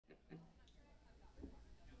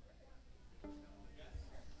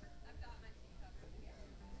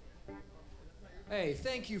Okay,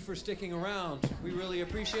 thank you for sticking around. We really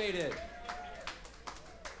appreciate it.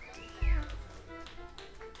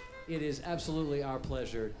 It is absolutely our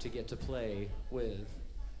pleasure to get to play with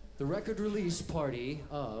the record release party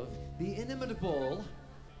of the inimitable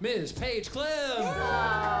Ms. Paige Clem.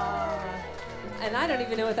 And I don't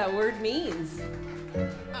even know what that word means.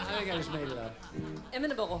 I think I just made it up.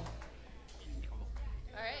 Imitable. All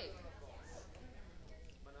right.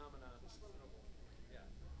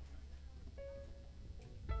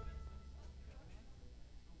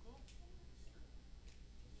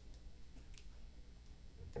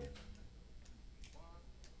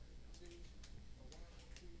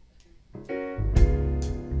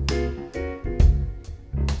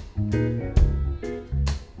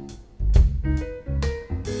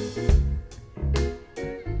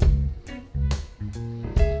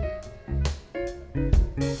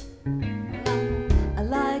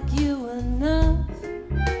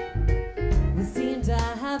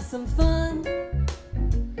 Some fun.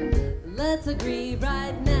 Let's agree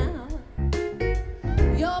right now.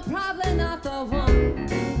 You're probably not the one.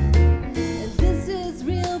 And this is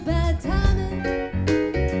real bad timing.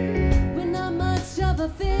 We're not much of a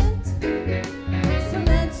fit. So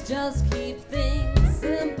let's just keep things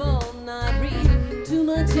simple, not read too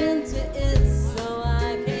much into it, so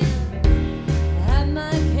I can have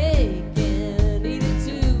my cake and eat it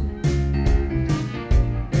too.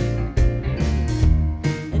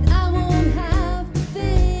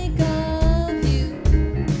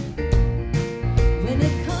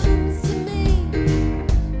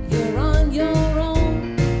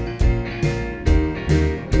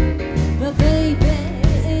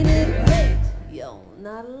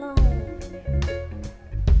 Not alone.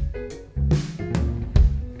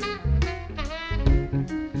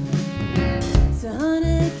 So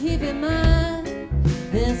honey, keep in mind,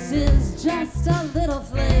 this is just a little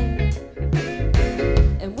fling.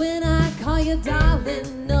 And when I call you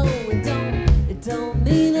darling, no, it don't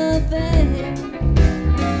mean a thing.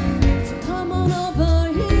 So come on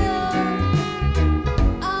over here,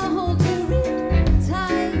 I'll hold you real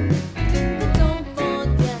tight. But don't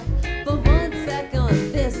forget, for one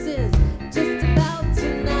second, this is just about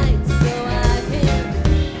tonight, so I can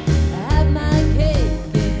have my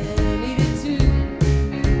cake and eat it too.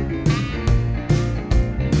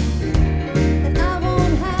 And I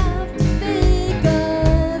won't have to think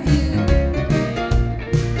of you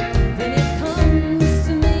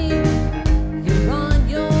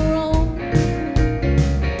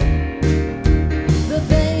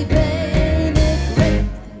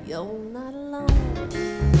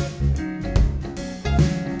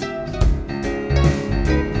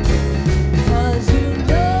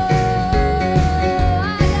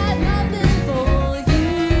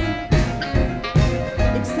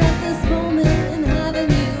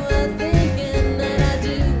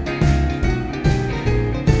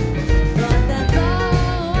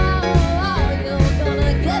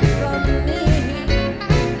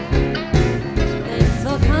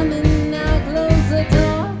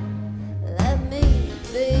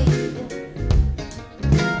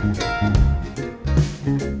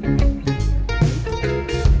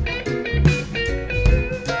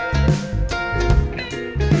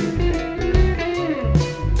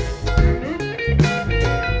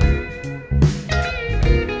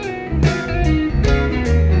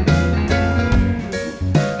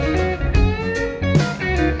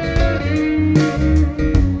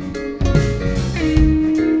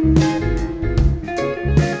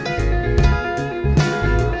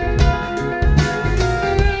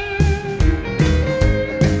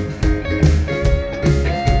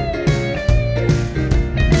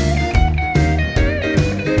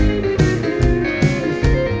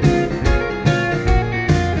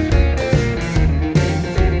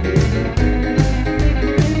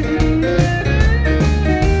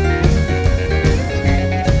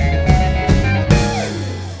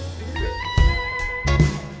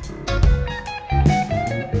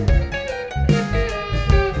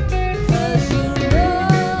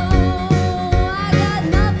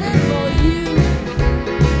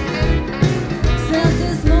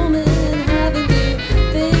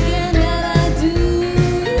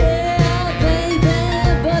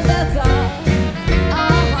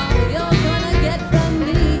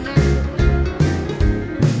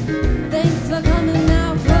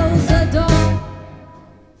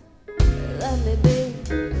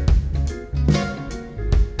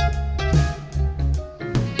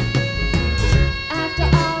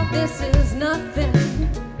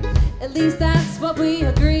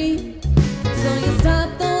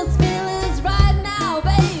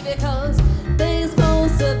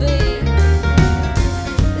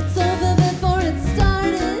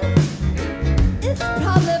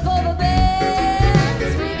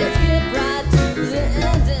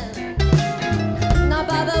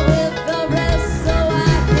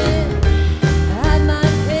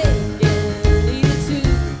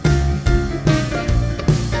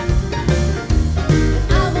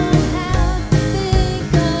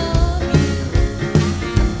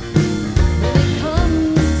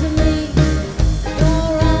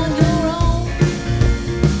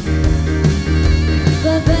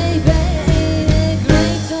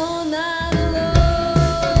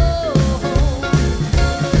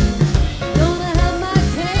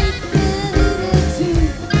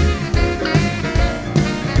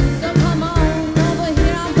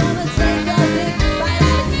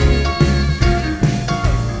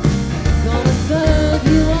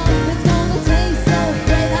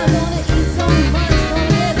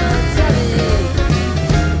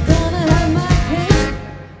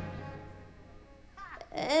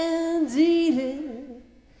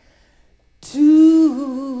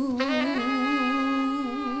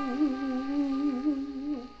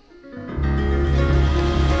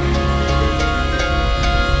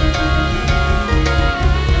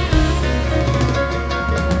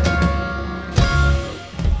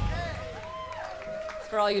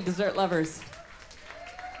all you dessert lovers.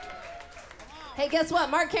 Hey, guess what?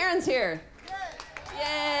 Mark Caron's here.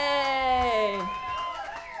 Yay!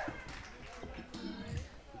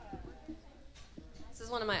 This is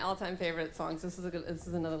one of my all-time favorite songs. This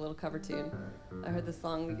is another little cover tune. I heard this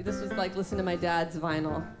song. This was like listening to my dad's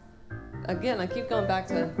vinyl. Again, I keep going back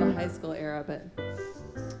to the high school era, but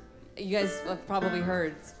you guys have probably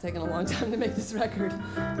heard it's taken a long time to make this record.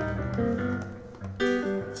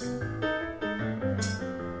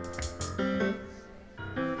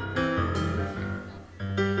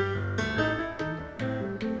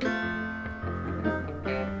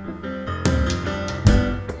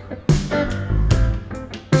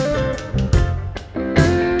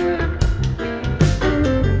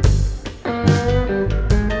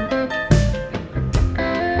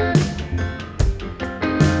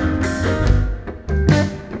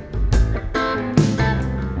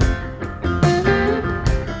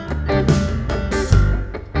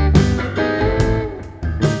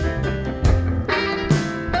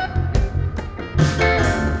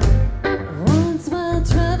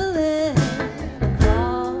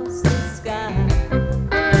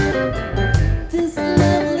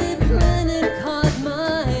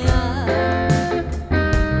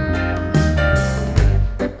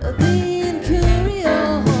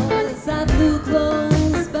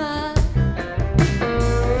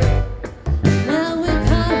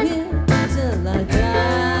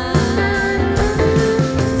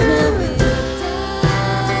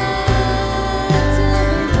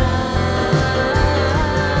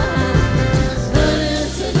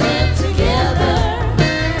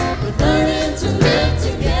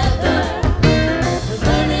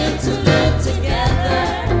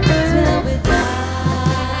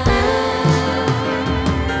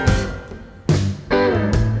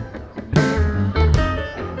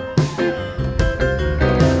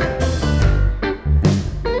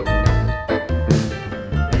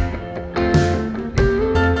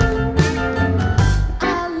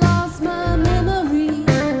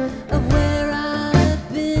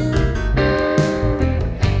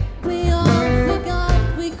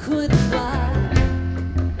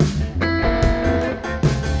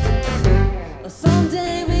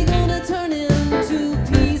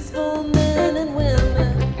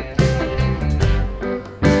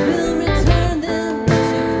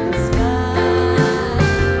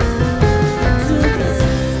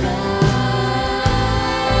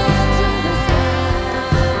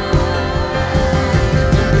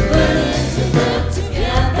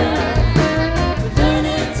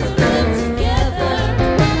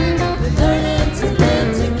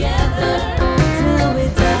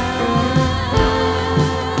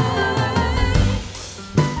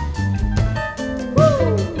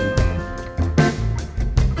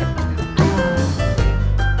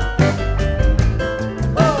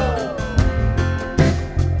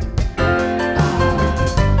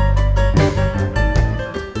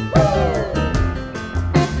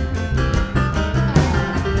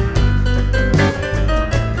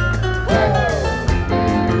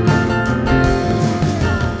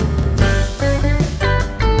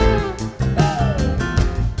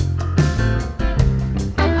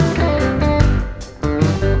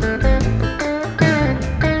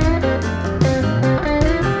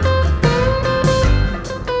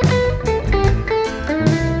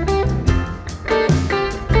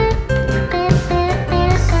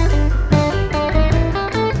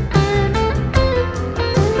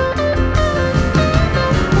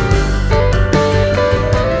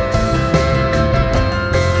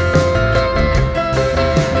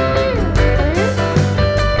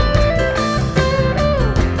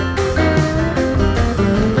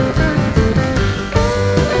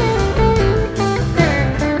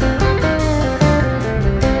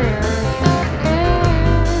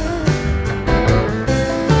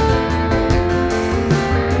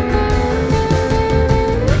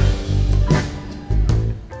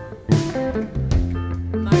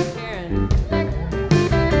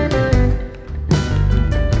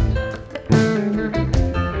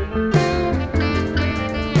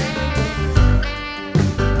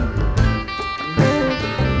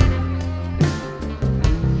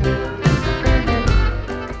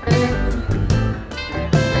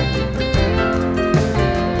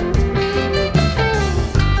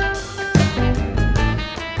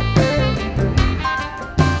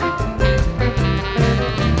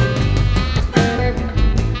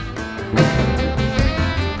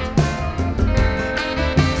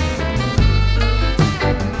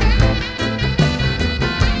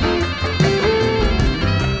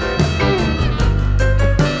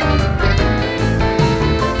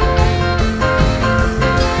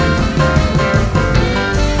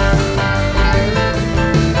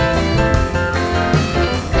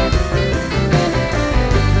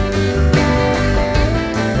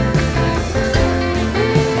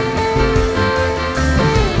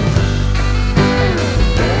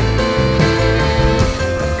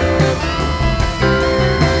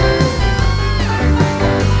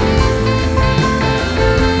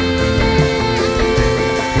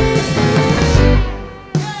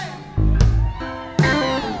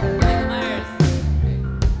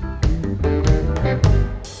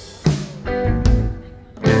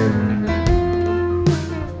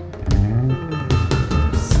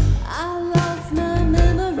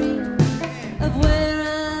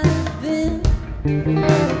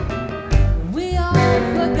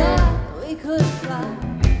 could fly.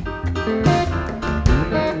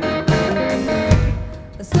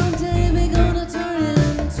 Someday we're gonna turn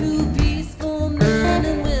into peaceful men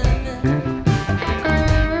and women.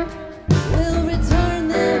 We'll return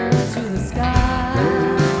them to the sky.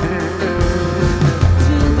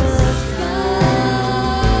 To the sky.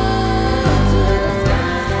 To the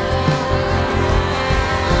sky.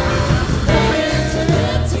 Learning to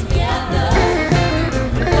live together.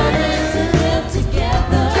 Learning to live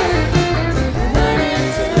together. Learning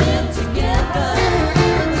to live together.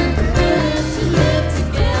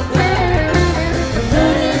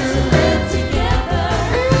 Learning to live together. Learning to live together.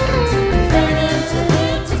 Learning to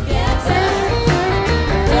live together.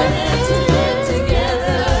 Learning to live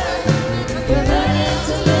together. Learning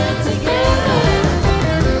to live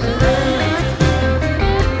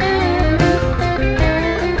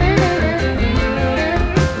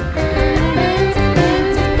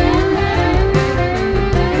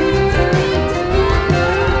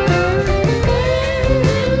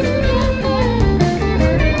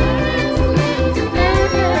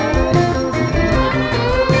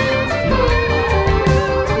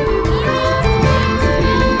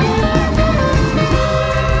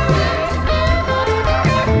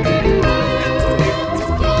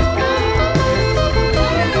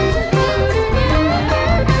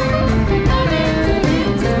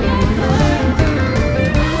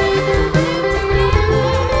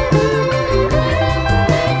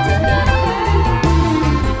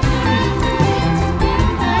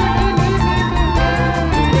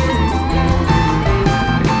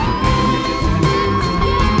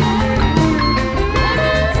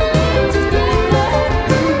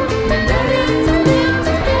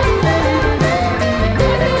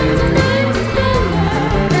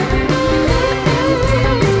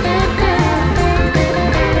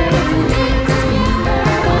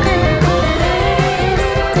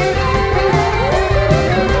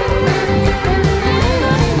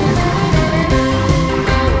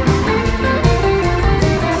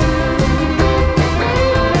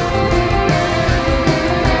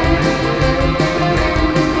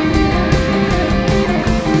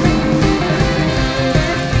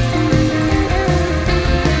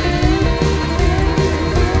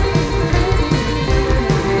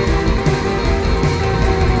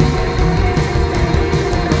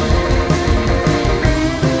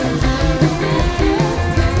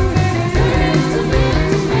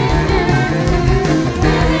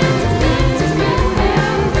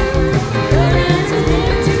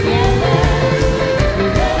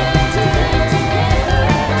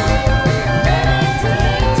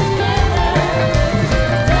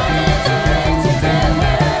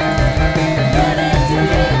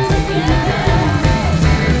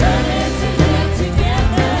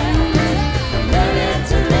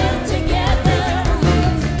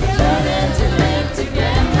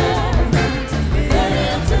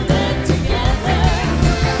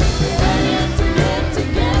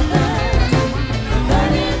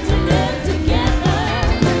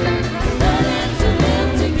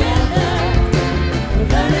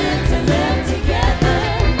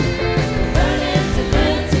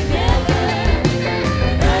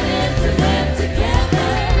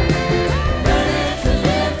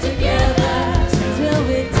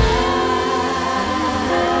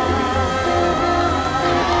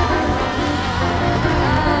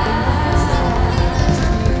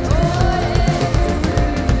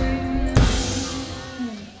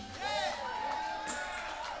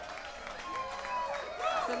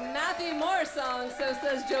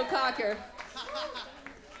Cocker.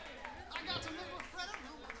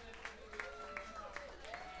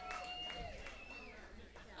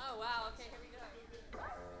 Oh, wow. Okay, here we go.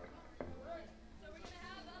 So we're going to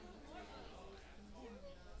have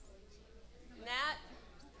Nat.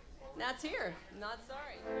 Nat's here. Not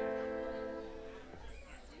sorry.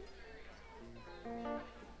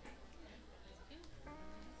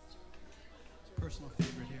 Personal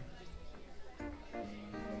favorite here.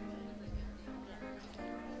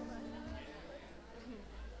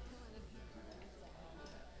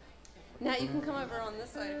 Nat, you can come over on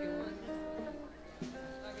this side if you want.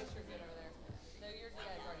 I guess you're good over there. No, you're good.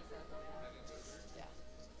 I've already said. Yeah.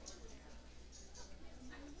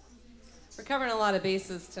 We're covering a lot of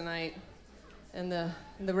bases tonight, and the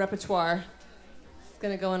repertoire is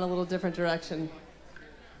going to go in a little different direction.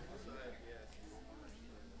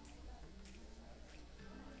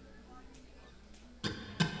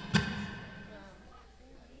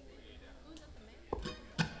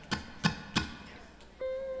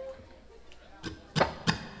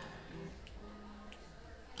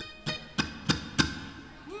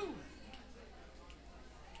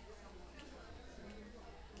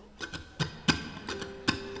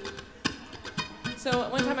 So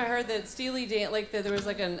one time I heard that Steely Dan, like there was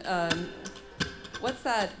like an, what's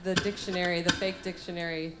that? The dictionary, the fake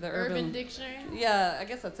dictionary, the Urban Dictionary. Yeah, I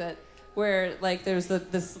guess that's it. Where like there's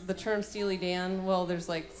the term Steely Dan. Well, there's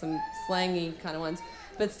like some slangy kind of ones,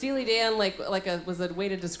 but Steely Dan was a way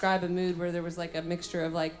to describe a mood where there was like a mixture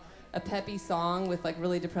of like a peppy song with like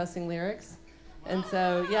really depressing lyrics. And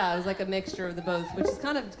so, yeah, it was like a mixture of the both, which is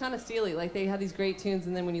kind of Steely. Like, they have these great tunes,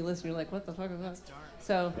 and then when you listen, you're like, what the fuck is that?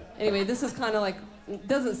 So, anyway, this is kind of like,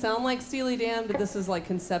 doesn't sound like Steely Dan, but this is like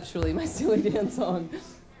conceptually my Steely Dan song.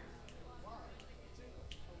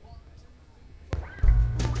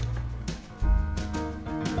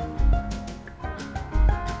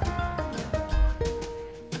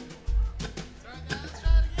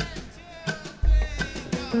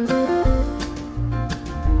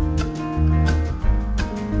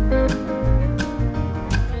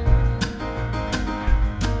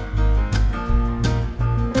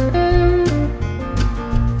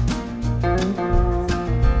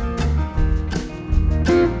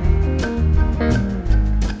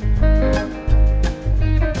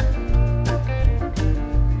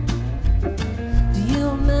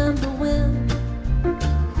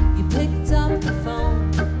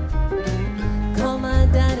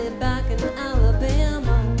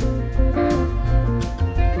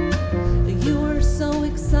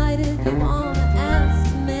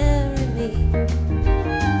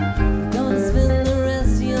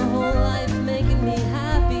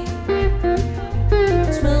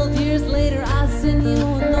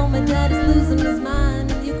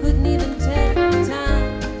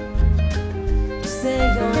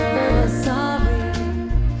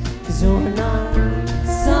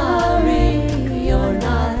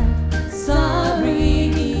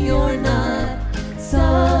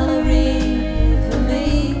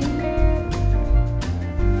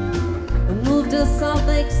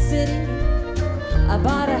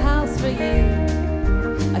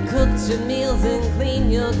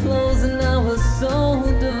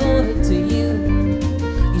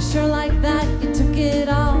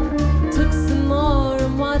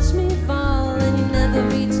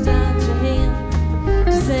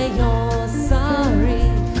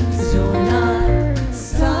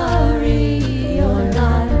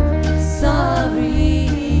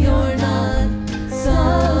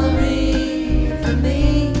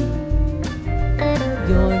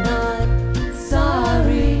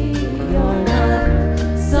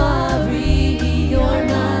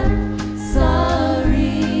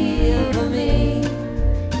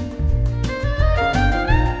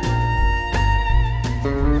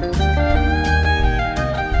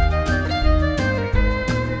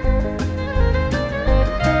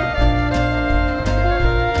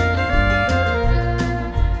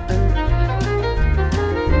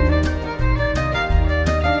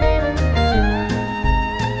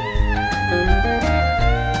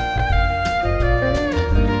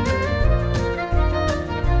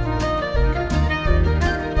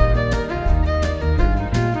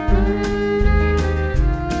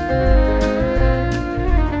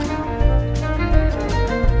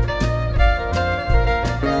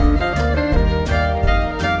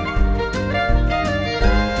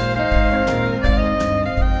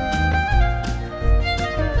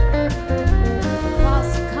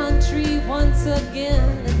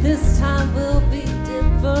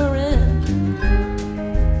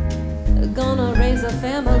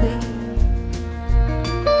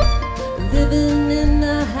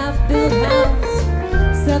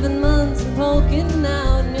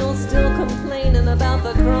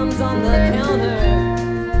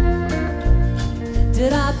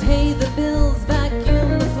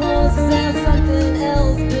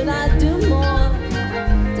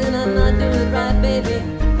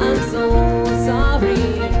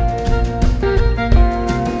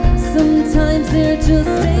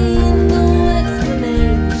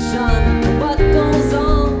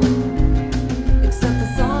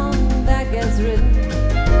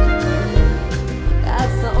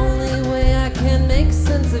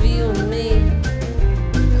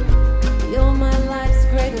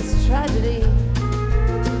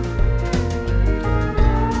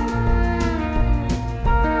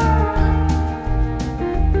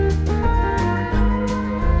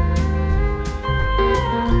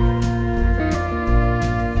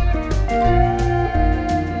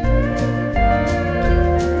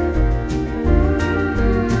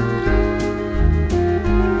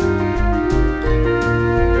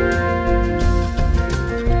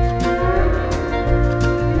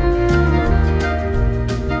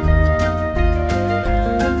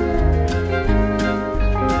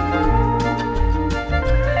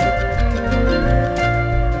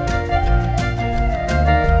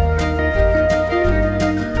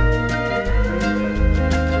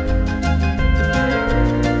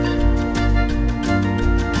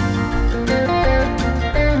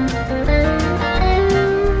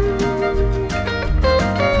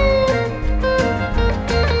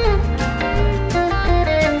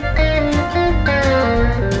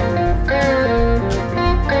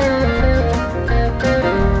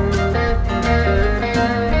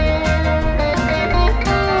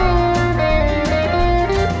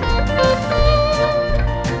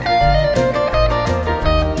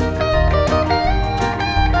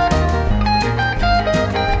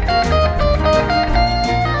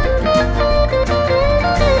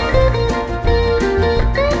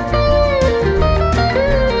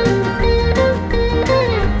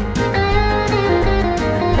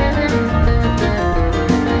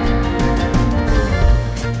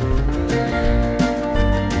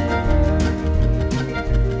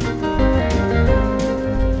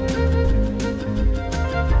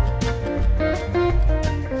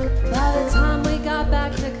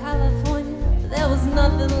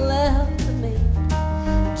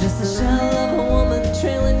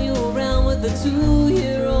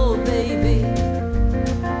 2-year-old baby.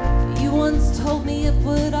 You once told me it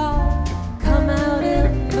would all come out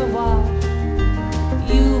in the wash.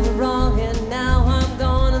 You were wrong and now I'm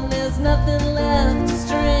gone and there's nothing left to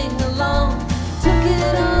string along. Took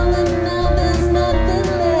it all and now there's nothing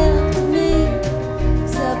left of me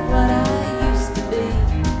except what I used to be.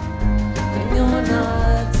 And you're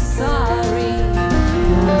not sorry.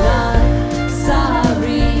 You're not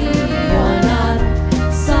sorry. You're not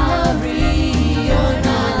sorry. You're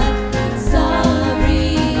not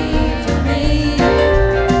sorry for me.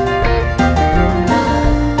 You're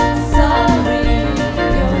not sorry.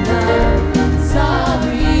 You're not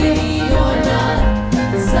sorry. You're not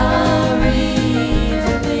sorry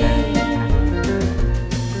for me.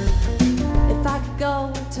 If I could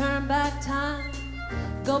go and turn back time,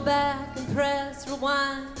 go back and press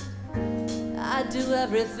rewind, I'd do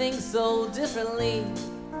everything so differently.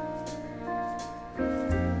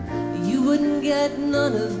 You wouldn't get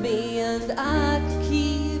none of me and I could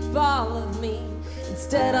keep all of me.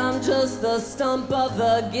 Instead I'm just the stump of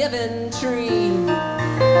the given tree.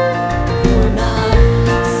 You're not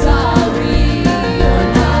sorry. You're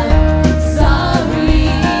not sorry.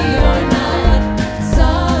 You're not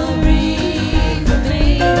sorry for me.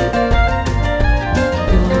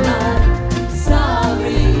 You're not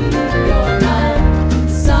sorry. You're not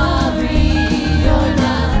sorry. You're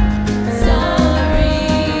not sorry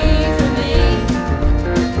for me.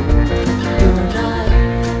 You're not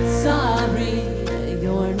sorry.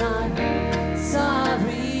 You're not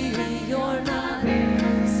sorry. You're not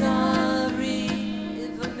sorry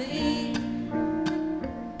for me.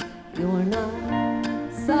 You're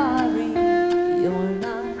not sorry. You're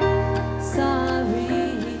not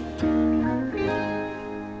sorry.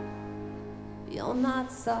 You're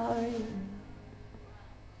not sorry.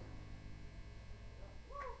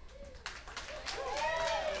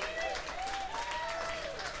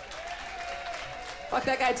 Fuck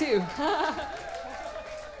that guy too.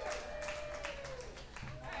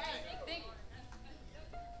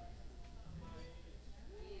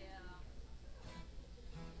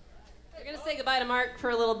 We're gonna say goodbye to Mark for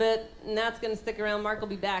a little bit, and that's gonna stick around. Mark will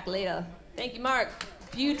be back later. Thank you, Mark.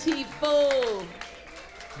 Beautiful.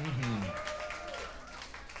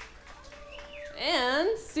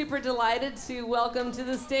 And super delighted to welcome to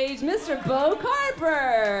the stage Mr. Bo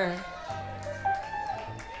Carper.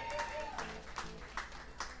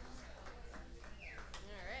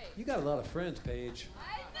 You got a lot of friends, Paige.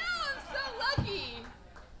 I know, I'm so lucky.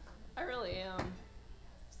 I really am.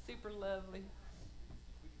 Super lovely.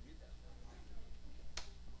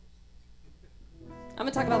 I'm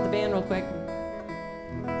gonna talk about the band real quick.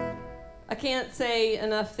 I can't say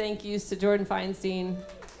enough thank yous to Jordan Feinstein.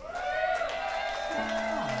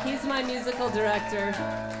 He's my musical director.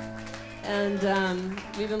 And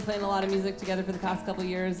we've been playing a lot of music together for the past couple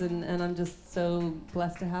years, and I'm just so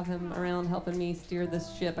blessed to have him around helping me steer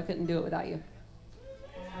this ship. I couldn't do it without you.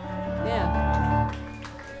 Yeah.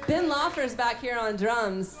 Ben Loffer's back here on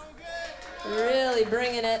drums. Really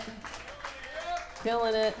bringing it.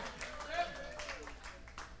 Killing it.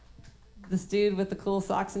 This dude with the cool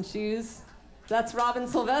socks and shoes. That's Robin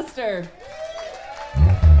Sylvester.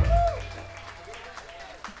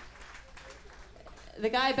 The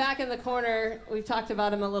guy back in the corner, we've talked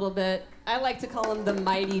about him a little bit. I like to call him the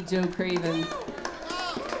mighty Joe Craven.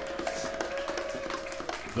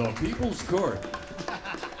 The People's Court.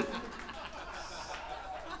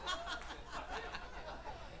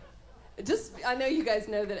 I know you guys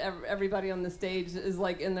know that everybody on the stage is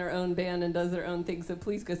like in their own band and does their own thing, so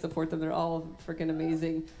please go support them. They're all freaking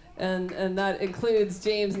amazing. And that includes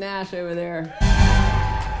James Nash over there.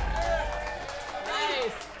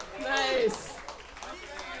 Nice.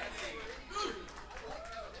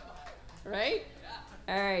 Right?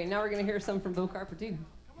 All right, now we're going to hear some from Bo Carper, too.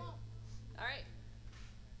 Come on. All right.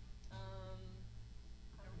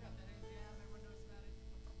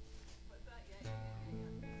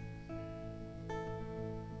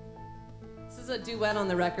 This is a duet on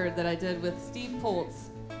the record that I did with Steve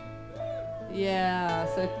Poltz. Yeah,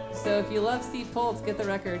 so if you love Steve Poltz, get the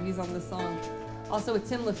record. He's on this song. Also with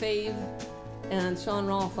Tim LaFave and Sean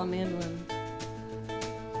Rolfe on mandolin.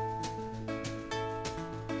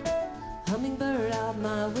 Hummingbird out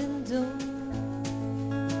my window,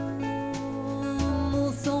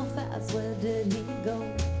 moved so fast, where did he go?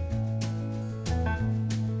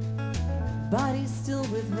 Body still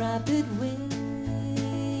with rapid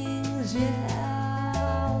wings, yeah,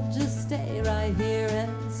 I'll just stay right here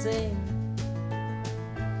and sing.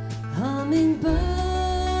 Hummingbird,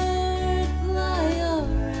 fly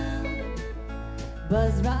around,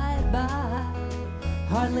 buzz right by,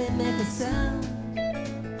 hardly make a sound.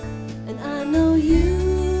 And I know you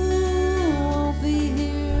won't be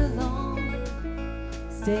here long.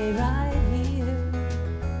 Stay right here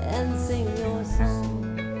and sing your song.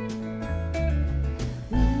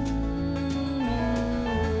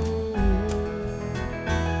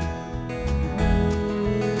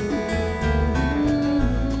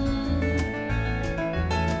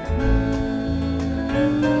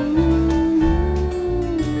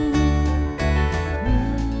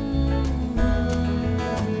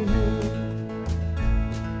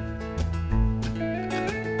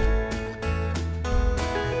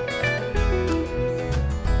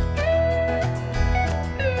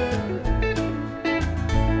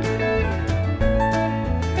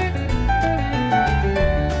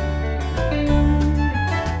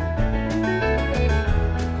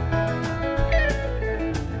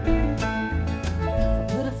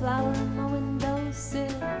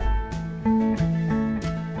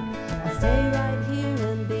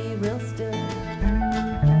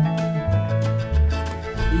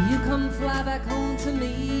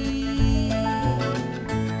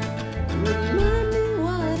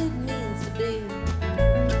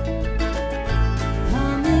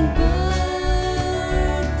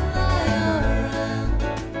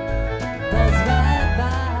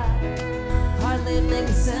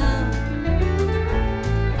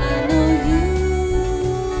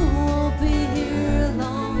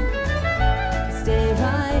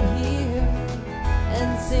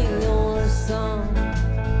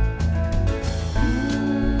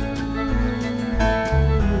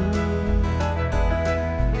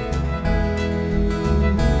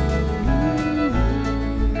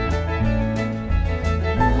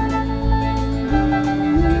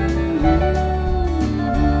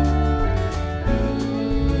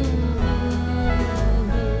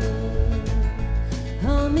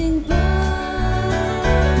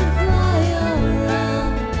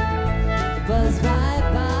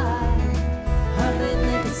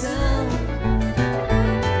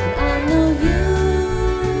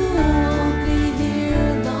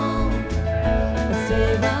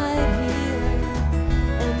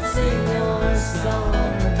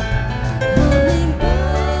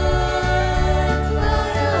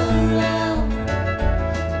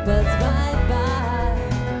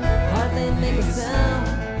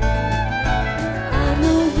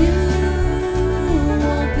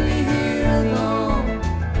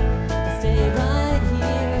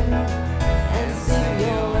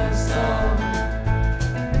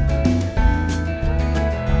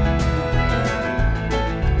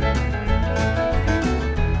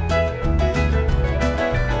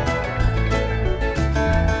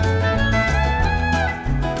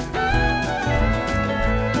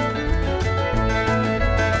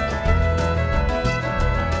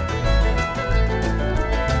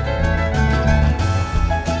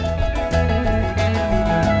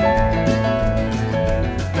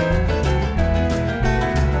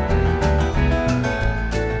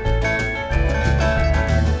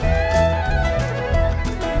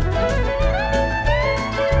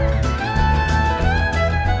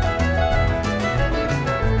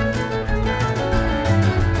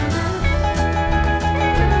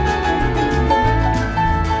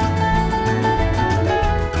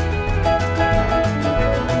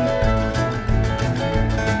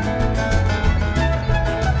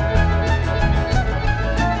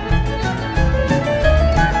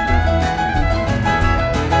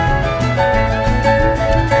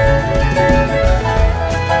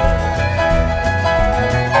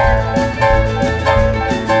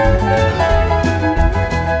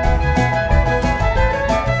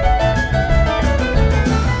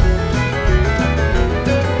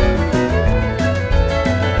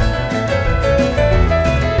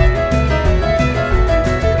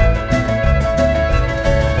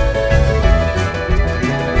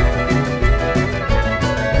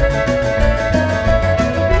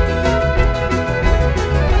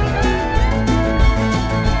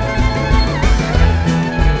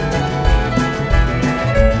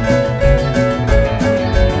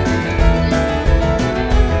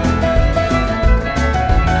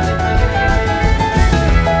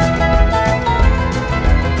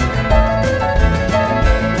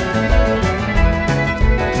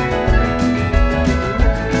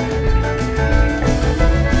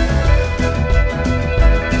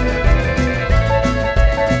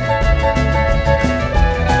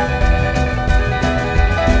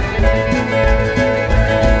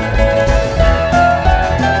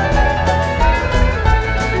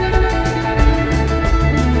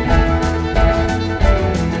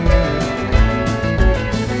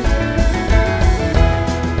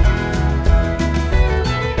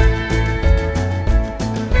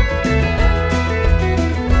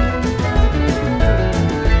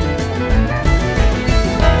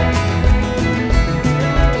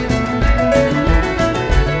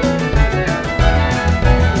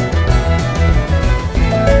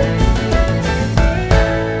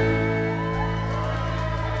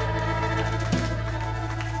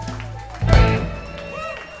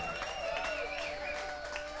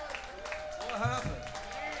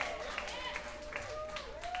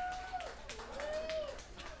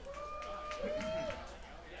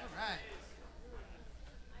 right.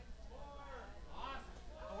 Oh,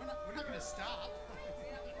 we're not going to stop.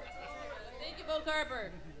 Thank you, Bo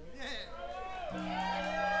Carper.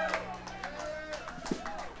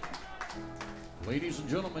 Ladies and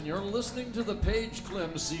gentlemen, you're listening to the Paige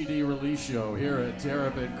Clem CD release show here at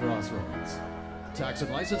Terrapin Crossroads. Tax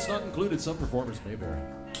and license not included. Some performers may vary.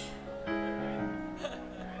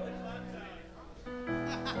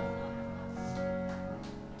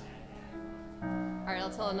 All right, I'll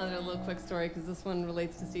tell another little quick story because this one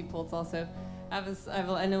relates to Steve Poltz also.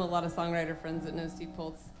 I know a lot of songwriter friends that know Steve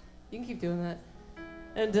Poltz. You can keep doing that.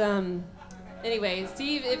 And anyway,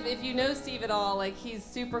 Steve, if you know Steve at all, like, he's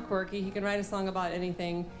super quirky. He can write a song about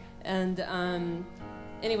anything. And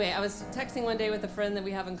anyway, I was texting one day with a friend that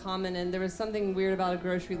we have in common, and there was something weird about a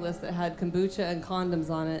grocery list that had kombucha and condoms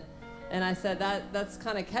on it. And I said, that's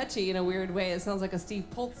kind of catchy in a weird way. It sounds like a Steve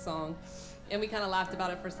Poltz song. And we kind of laughed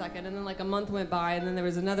about it for a second. And then like a month went by, and then there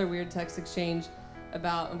was another weird text exchange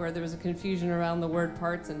about where there was a confusion around the word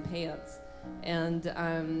parts and pants. And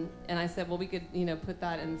I said, well, we could, put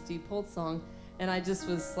that in the Steve Poltz song. And I just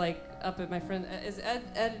was like up at my friend, is Ed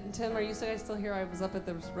and Tim, are you guys still here? I was up at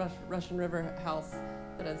the Russian River house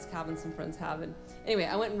that his cabin some friends have. And anyway,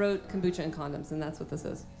 I went and wrote Kombucha and Condoms, and that's what this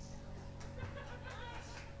is.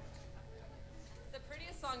 It's the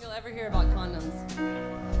prettiest song you'll ever hear about condoms.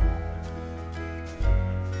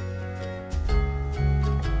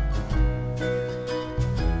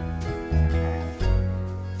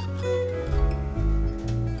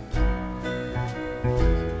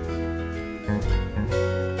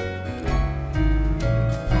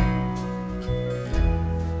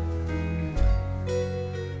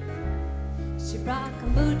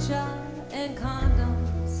 And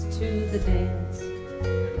condoms to the dance.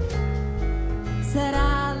 Said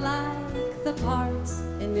I like the parts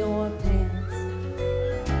in your pants.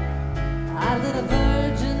 I lit a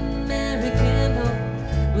Virgin Mary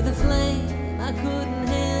candle with a flame I couldn't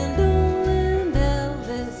handle, and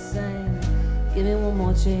Elvis sang, give me one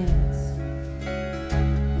more chance.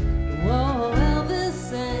 Whoa, Elvis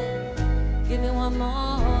sang, give me one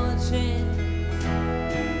more chance.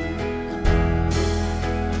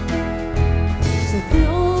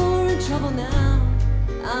 You're in trouble now,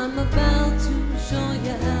 I'm about to show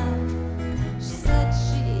you how. She said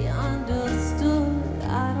she understood,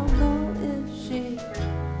 I don't know if she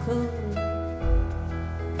could.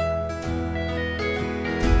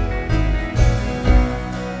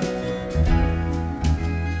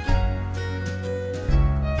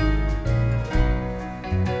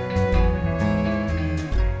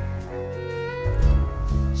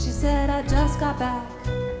 She said I just got back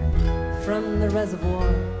from the reservoir,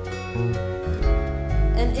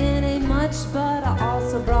 and it ain't much, but I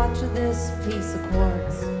also brought you this piece of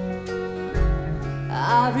quartz.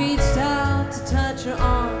 I reached out to touch your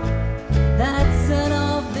arm, that set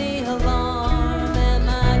off the alarm, and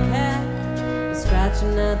my cat was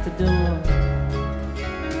scratching at the door,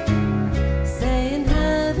 saying,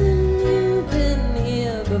 haven't you been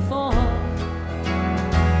here before?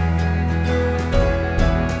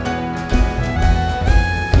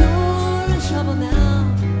 Now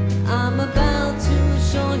I'm about to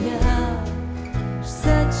show you how. She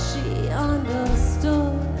said she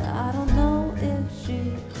understood, I don't know if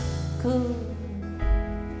she could.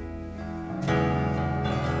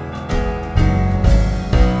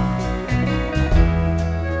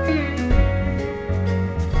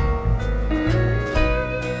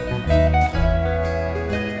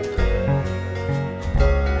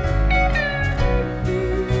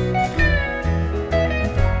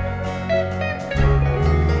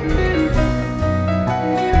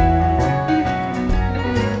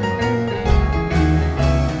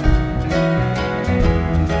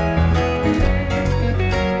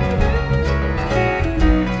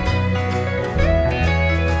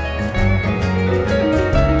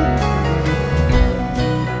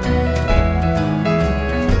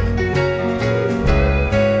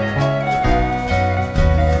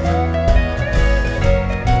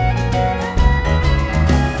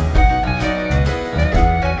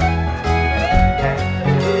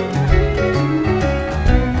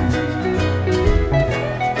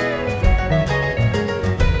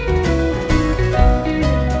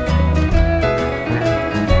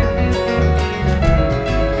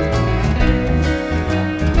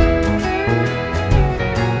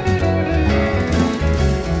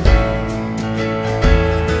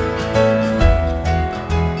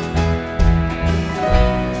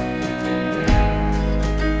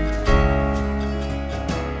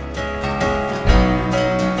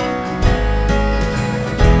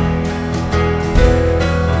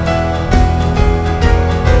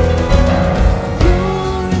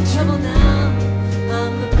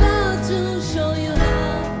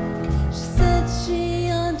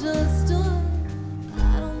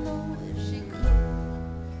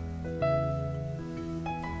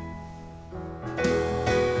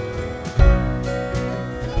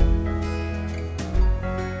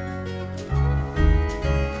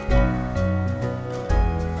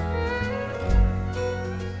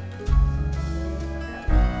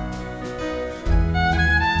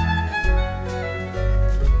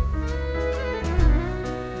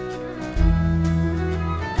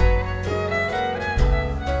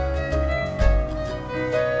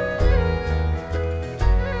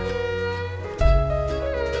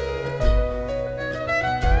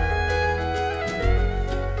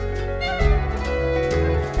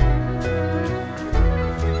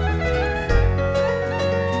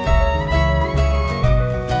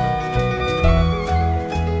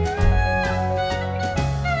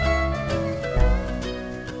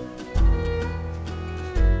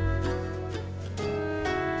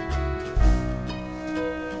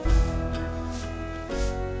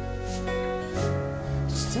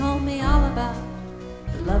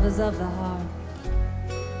 matters of the heart.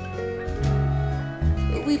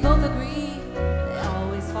 But we both agree they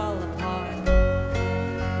always fall apart.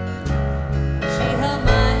 She held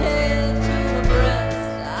my head to her breast.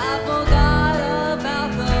 I forgot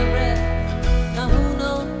about the rest. Now who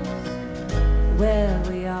knows where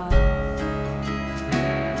we are?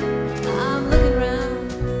 I'm looking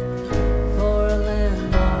round for a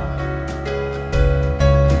landmark.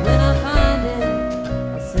 When I find it,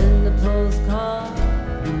 I'll send a postcard.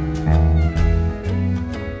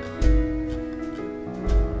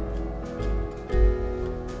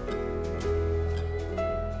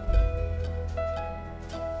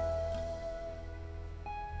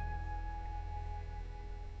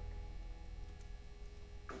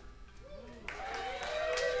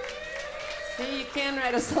 See, you can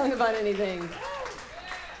write a song about anything. All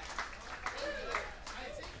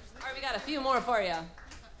right, we got a few more for you.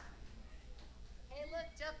 Hey, look,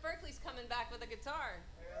 Jeff Berkley's coming back with a guitar.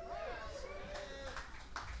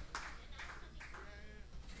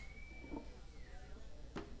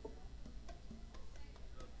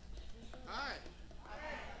 Hi.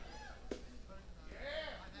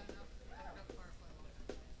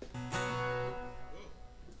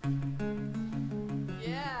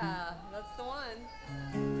 Yeah, that's the one.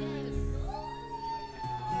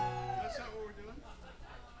 That's not what we're doing?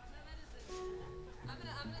 I'm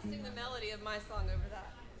gonna sing the melody of my song over that.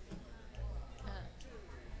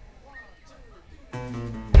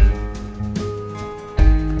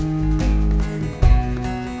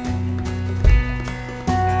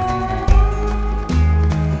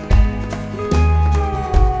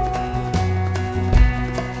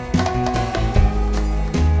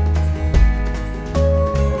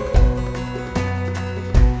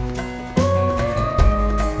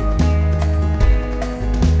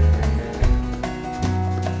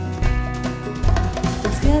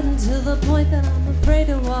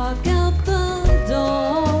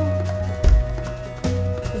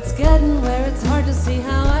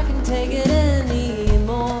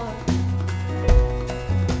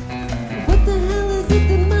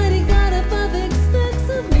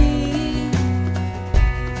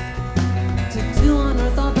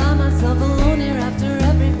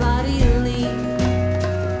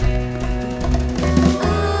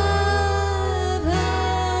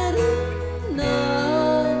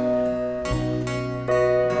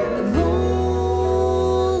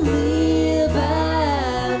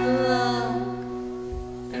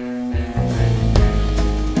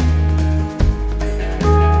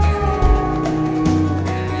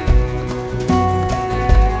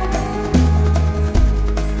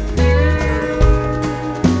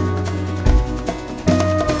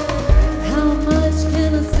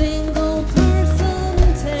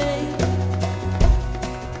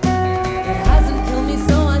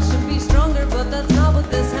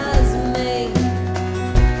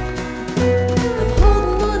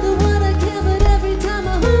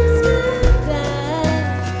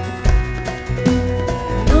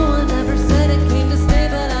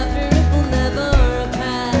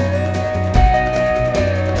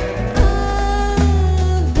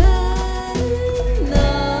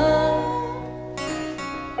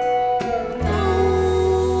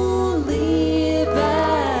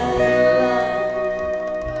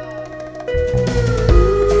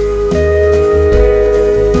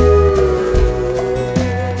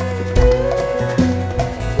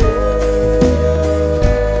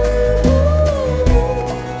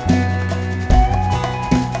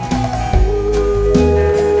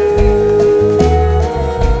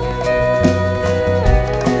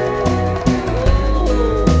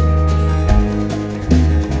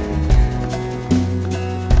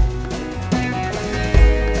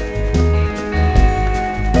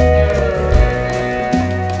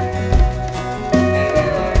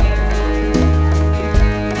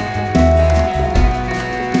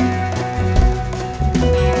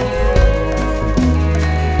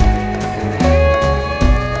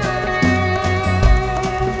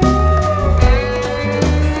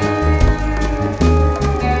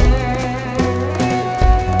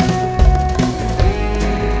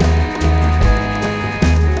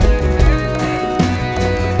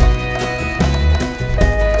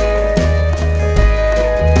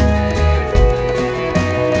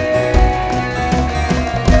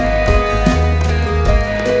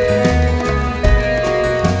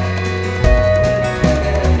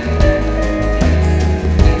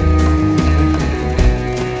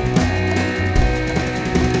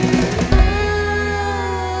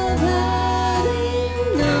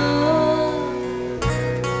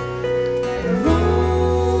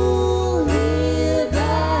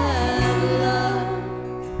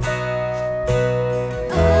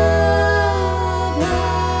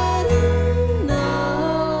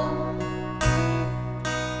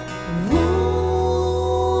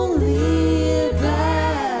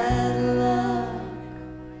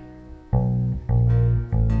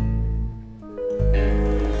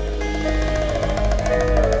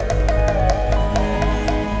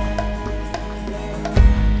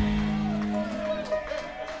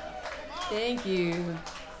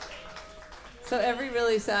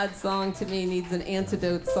 sad song to me needs an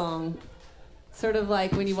antidote song. Sort of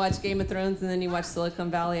like when you watch Game of Thrones and then you watch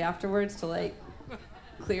Silicon Valley afterwards to like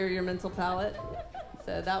clear your mental palate.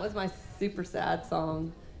 So that was my super sad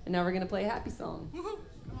song. And now we're gonna play a happy song.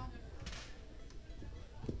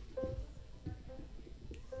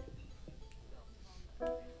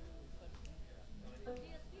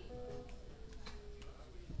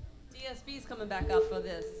 DSB's coming back up for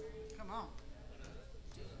this. Come on.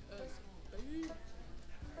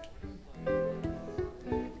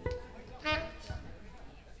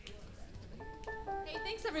 Hey,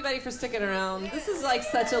 thanks everybody for sticking around. This is like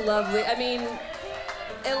such a lovely, I mean,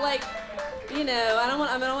 it like, you know, I don't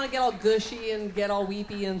want to get all gushy and get all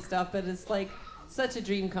weepy and stuff, but it's like such a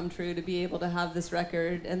dream come true to be able to have this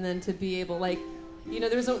record and then to be able, like, you know,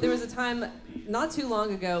 there was a time not too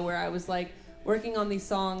long ago where I was like working on these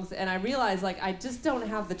songs and I realized like I just don't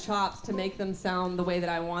have the chops to make them sound the way that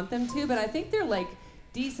I want them to, but I think they're like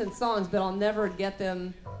decent songs, but I'll never get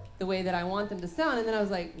them the way that I want them to sound. And then I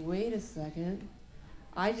was like, wait a second,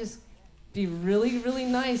 I just be really, really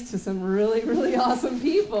nice to some really, really awesome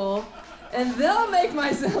people, and they'll make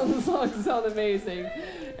my songs sound amazing.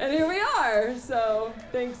 And here we are. So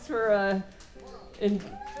thanks for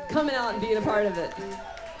coming out and being a part of it.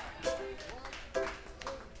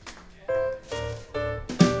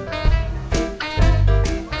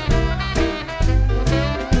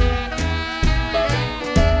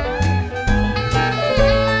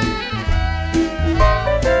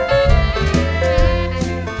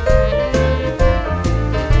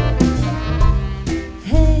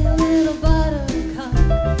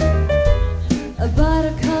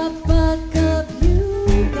 Buttercup,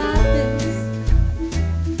 you got this.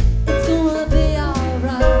 It's gonna be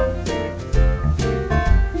alright.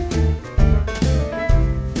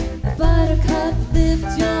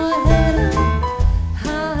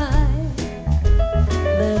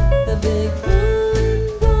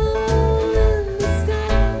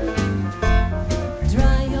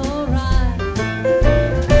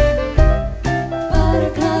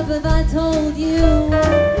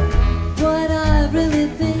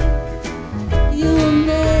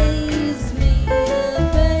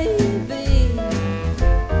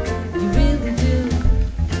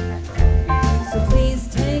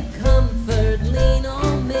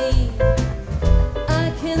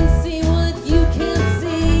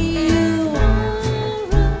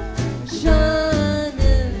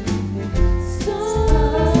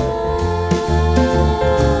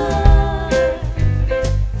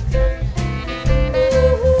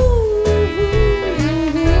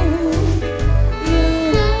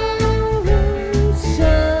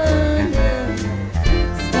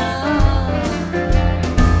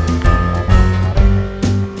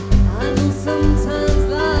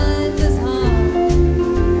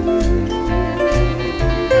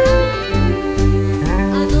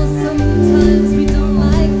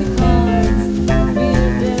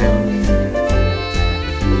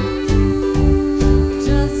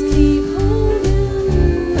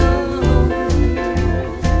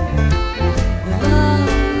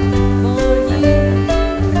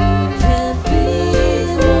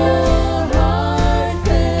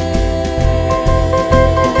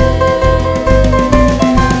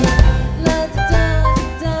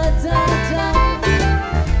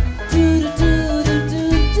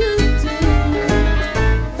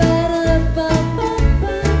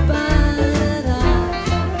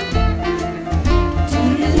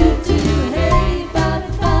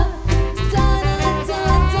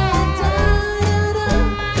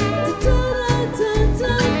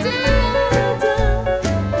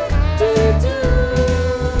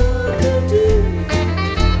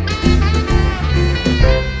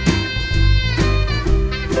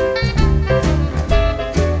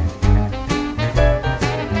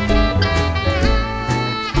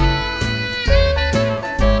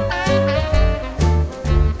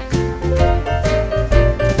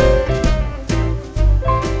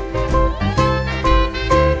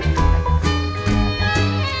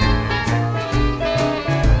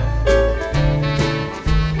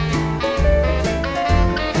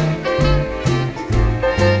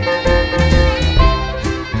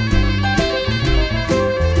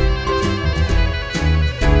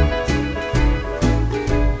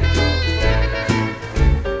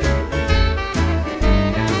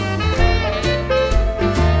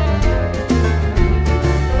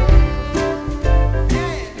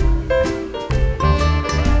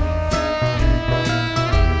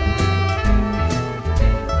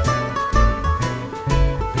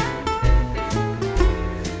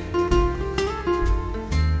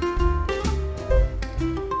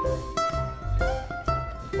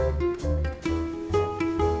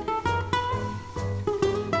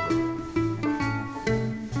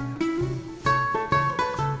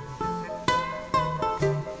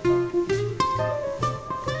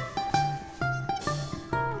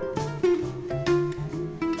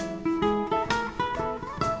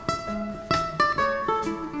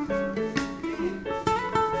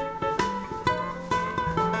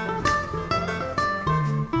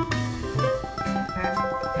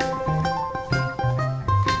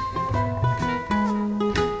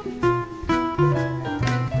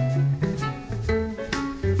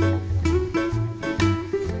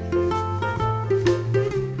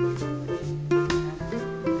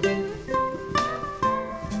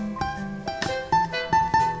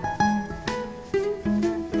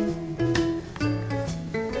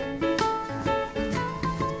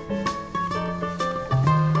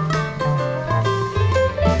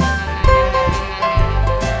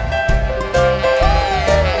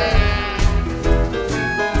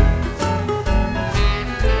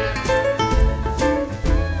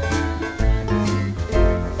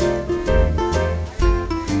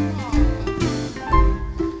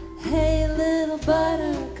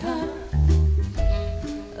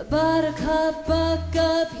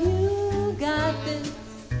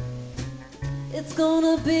 it's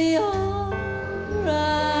gonna be alright.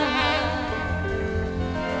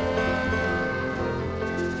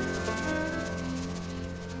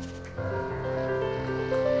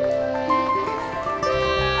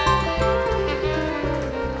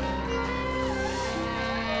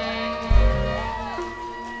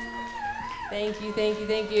 Thank you, thank you,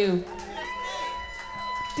 thank you.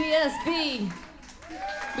 DSB.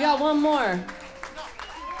 We got one more.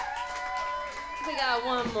 We got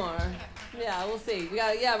one more. Yeah, we'll see.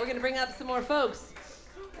 We're gonna bring up some more folks.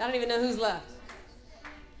 I don't even know who's left.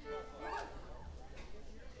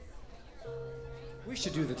 We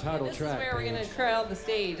should do the title This track. is where we're Paige. gonna crowd the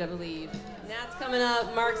stage, I believe. Nat's coming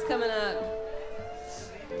up, Mark's coming up.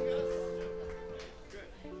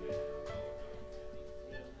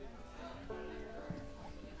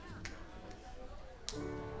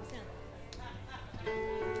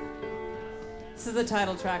 This is the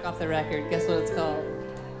title track off the record. Guess what it's called?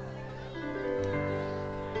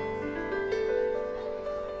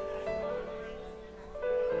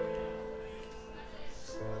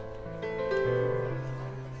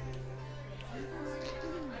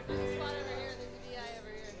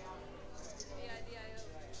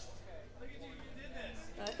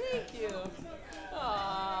 Thank you.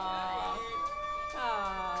 Aww.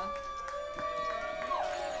 Aww.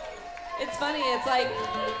 It's funny, it's like,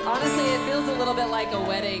 honestly, it feels a little bit like a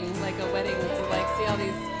wedding to like see all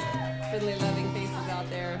these friendly, loving faces out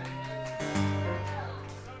there.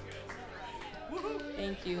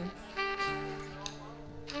 Thank you.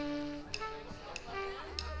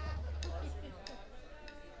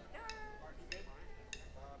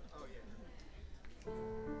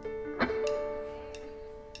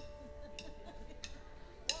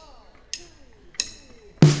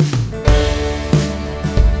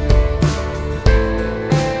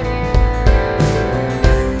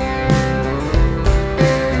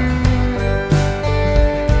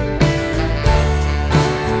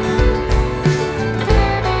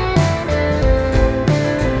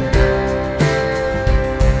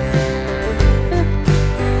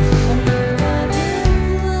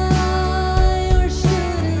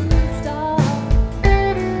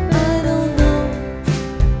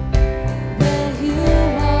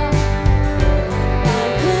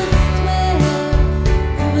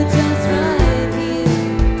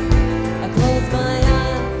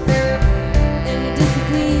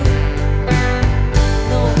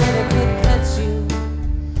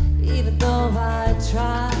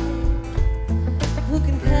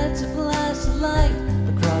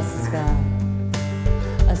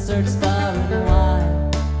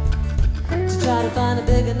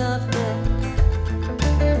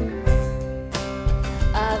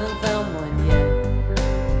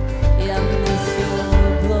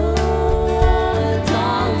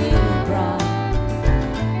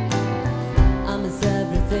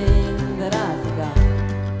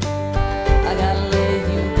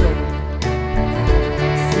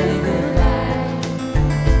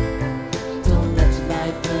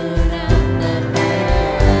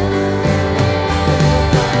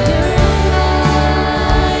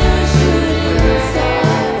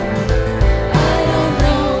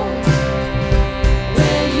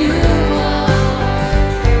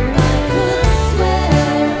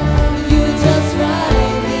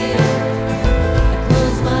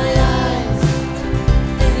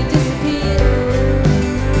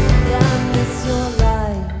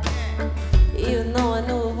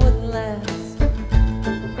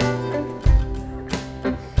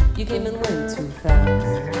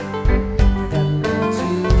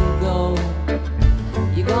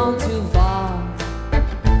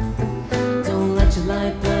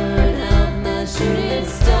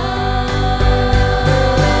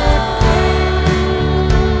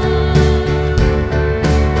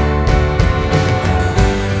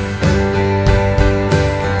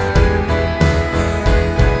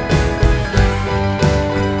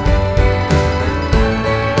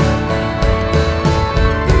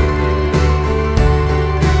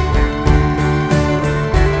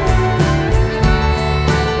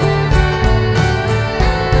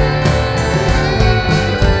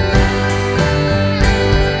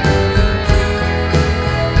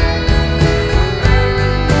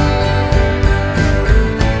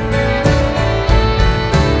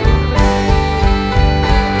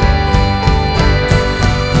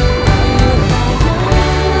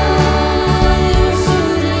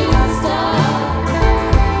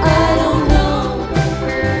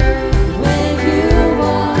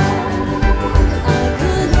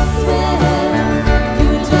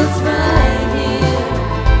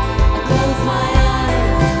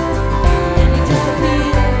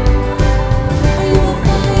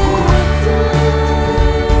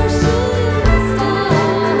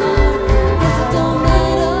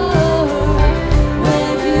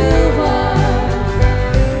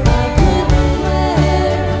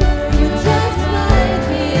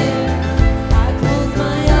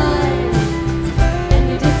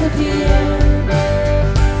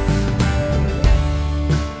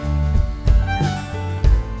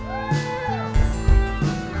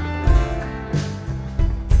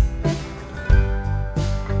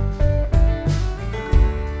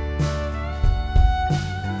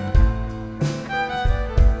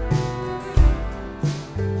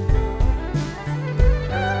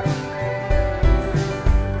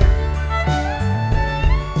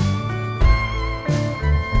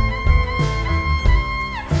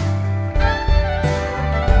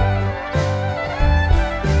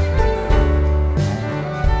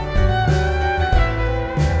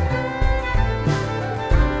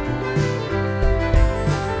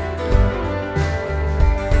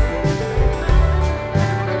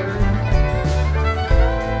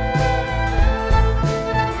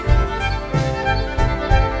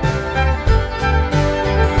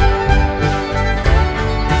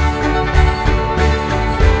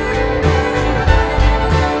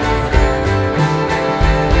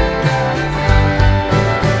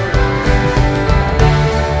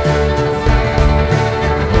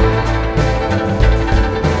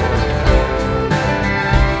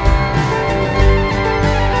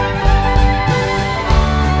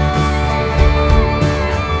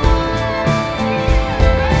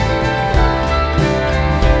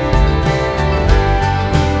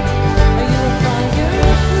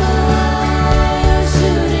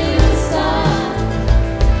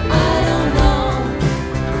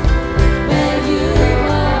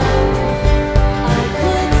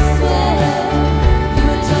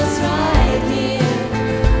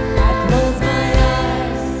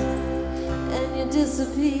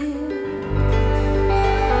 disappear.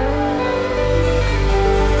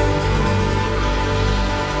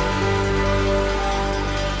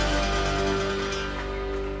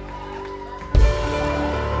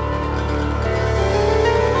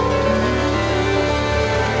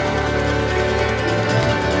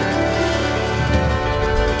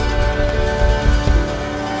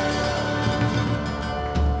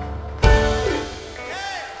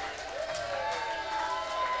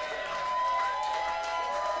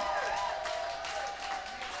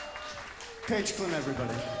 Paige Clem,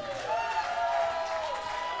 everybody.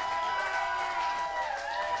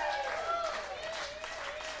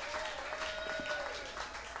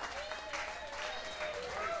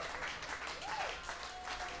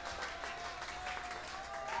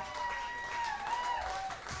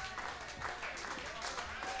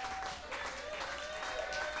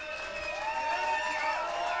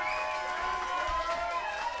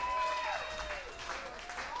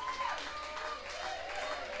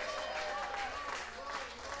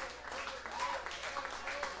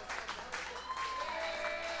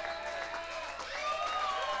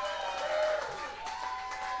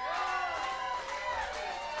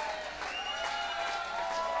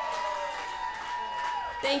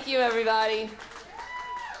 Thank you, everybody.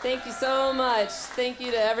 Thank you so much. Thank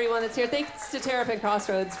you to everyone that's here. Thanks to Terrapin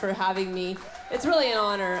Crossroads for having me. It's really an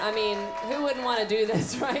honor. I mean, who wouldn't want to do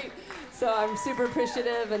this, right? So I'm super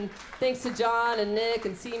appreciative, and thanks to John and Nick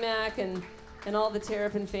and C-Mac and all the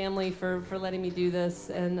Terrapin family for letting me do this,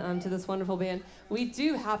 and to this wonderful band. We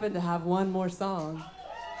do happen to have one more song,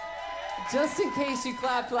 just in case you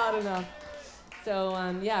clapped loud enough.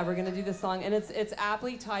 So yeah, we're gonna do this song, and it's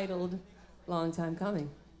aptly titled "Long Time Coming."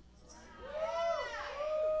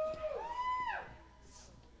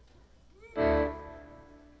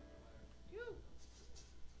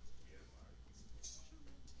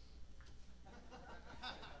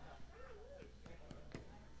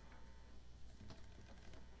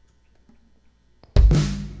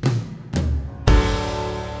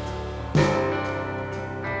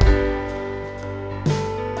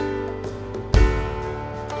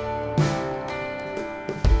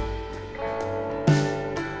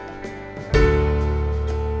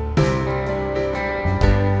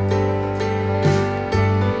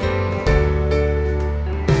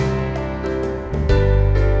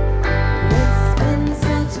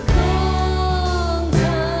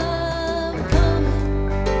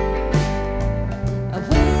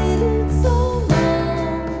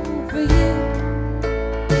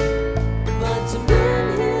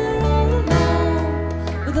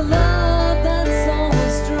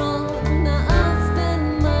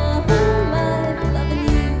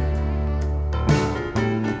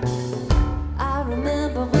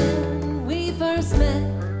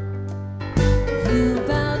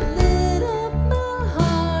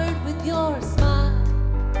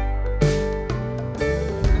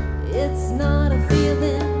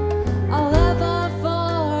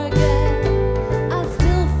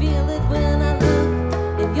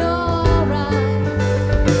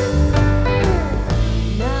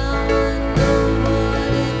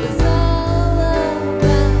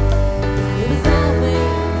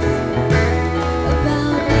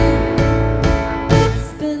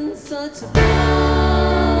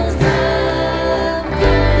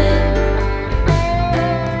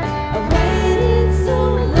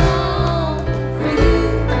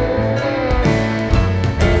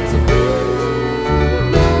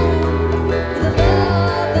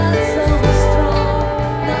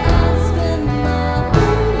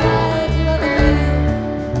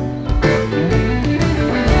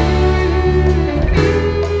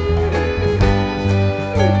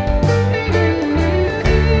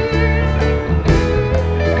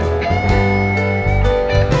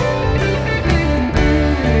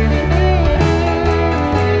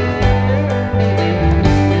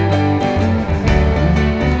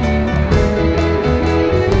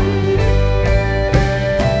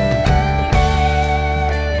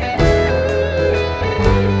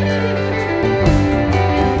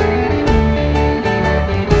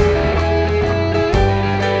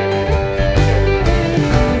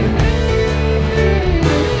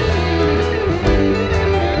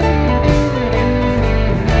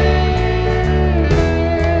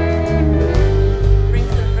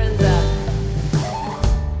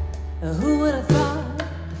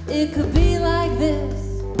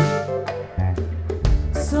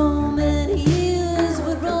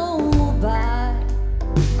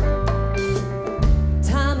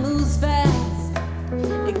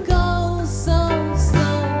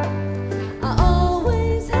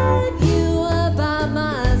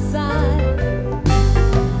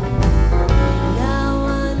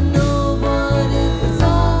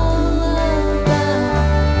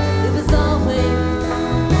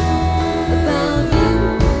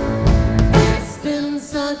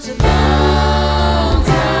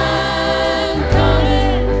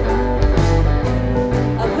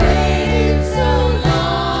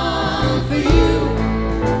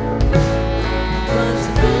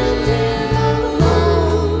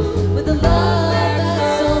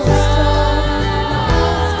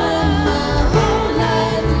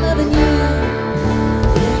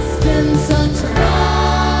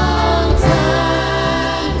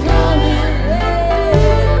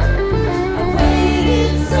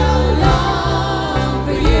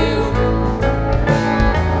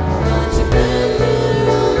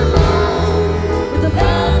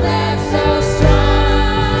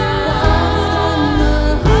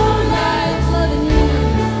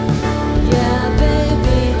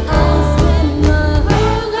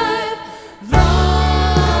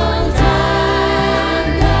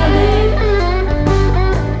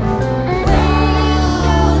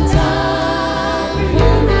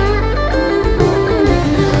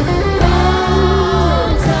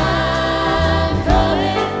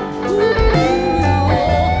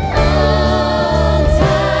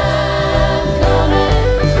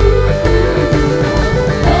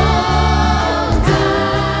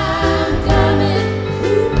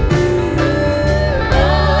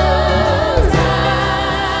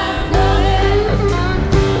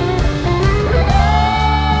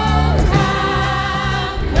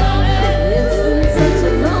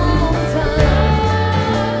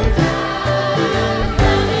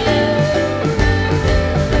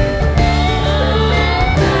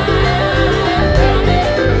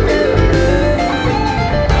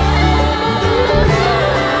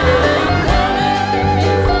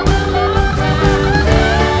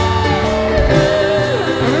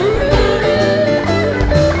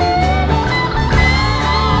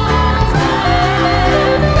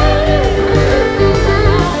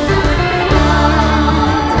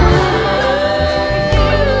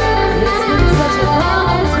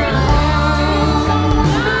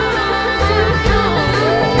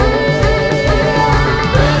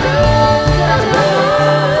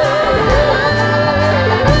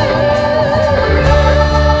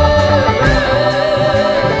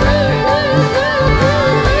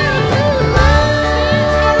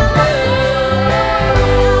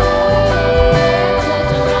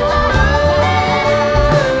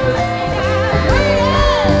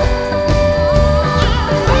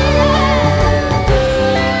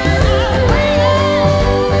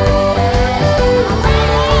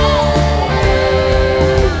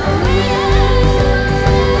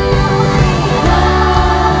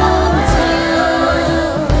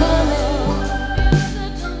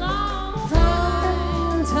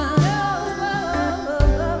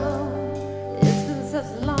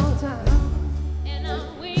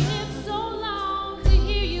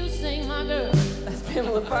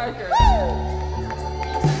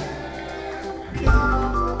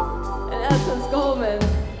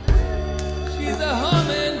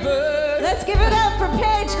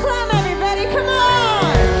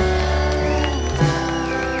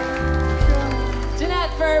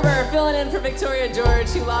 Victoria George,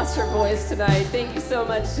 who lost her voice tonight. Thank you so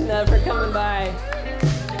much, Jeannette, for coming by.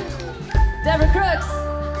 Debra Crooks,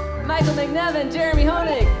 Michael McNevin, Jeremy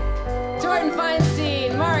Hoenig, Jordan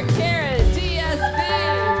Feinstein, Mark Carrot, DSB,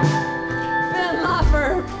 Ben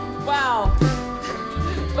Loffer, wow,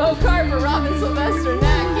 Bo Carper, Robin Sylvester,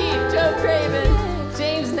 Nat Keith, Joe Craven,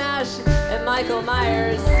 James Nash, and Michael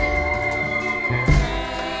Myers.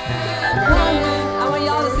 I want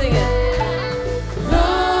y'all to sing it.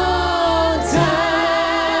 Long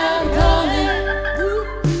time coming.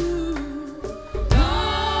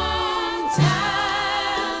 Long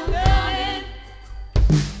time coming.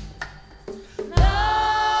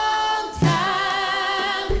 Long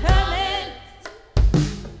time coming.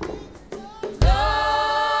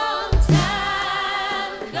 Long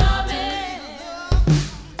time coming.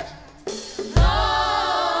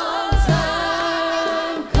 Long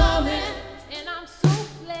time coming. And I'm so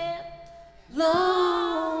glad.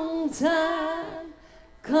 Long time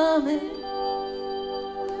coming.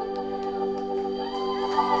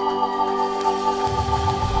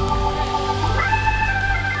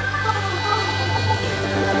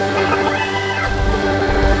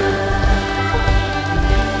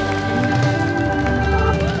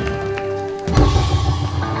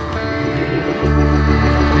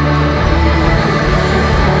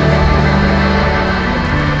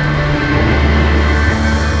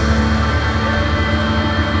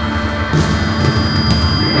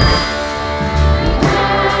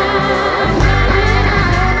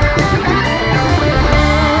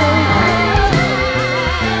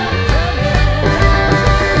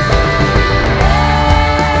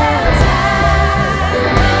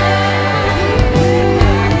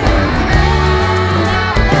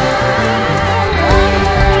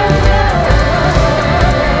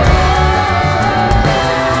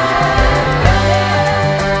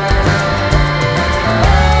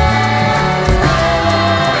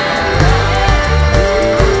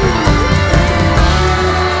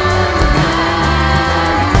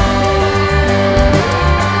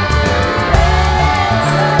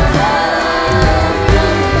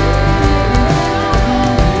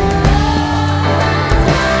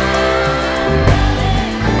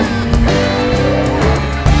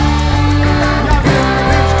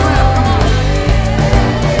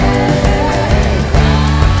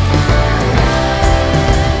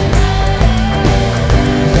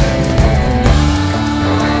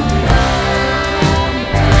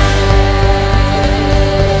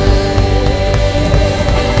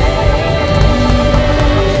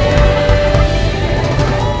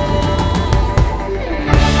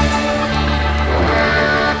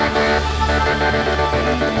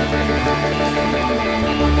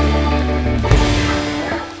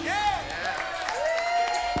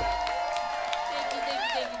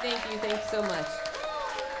 Thank you so much.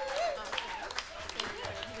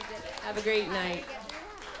 Have a great night.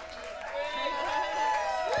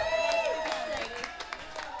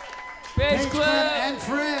 Paige Clem and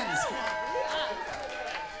friends.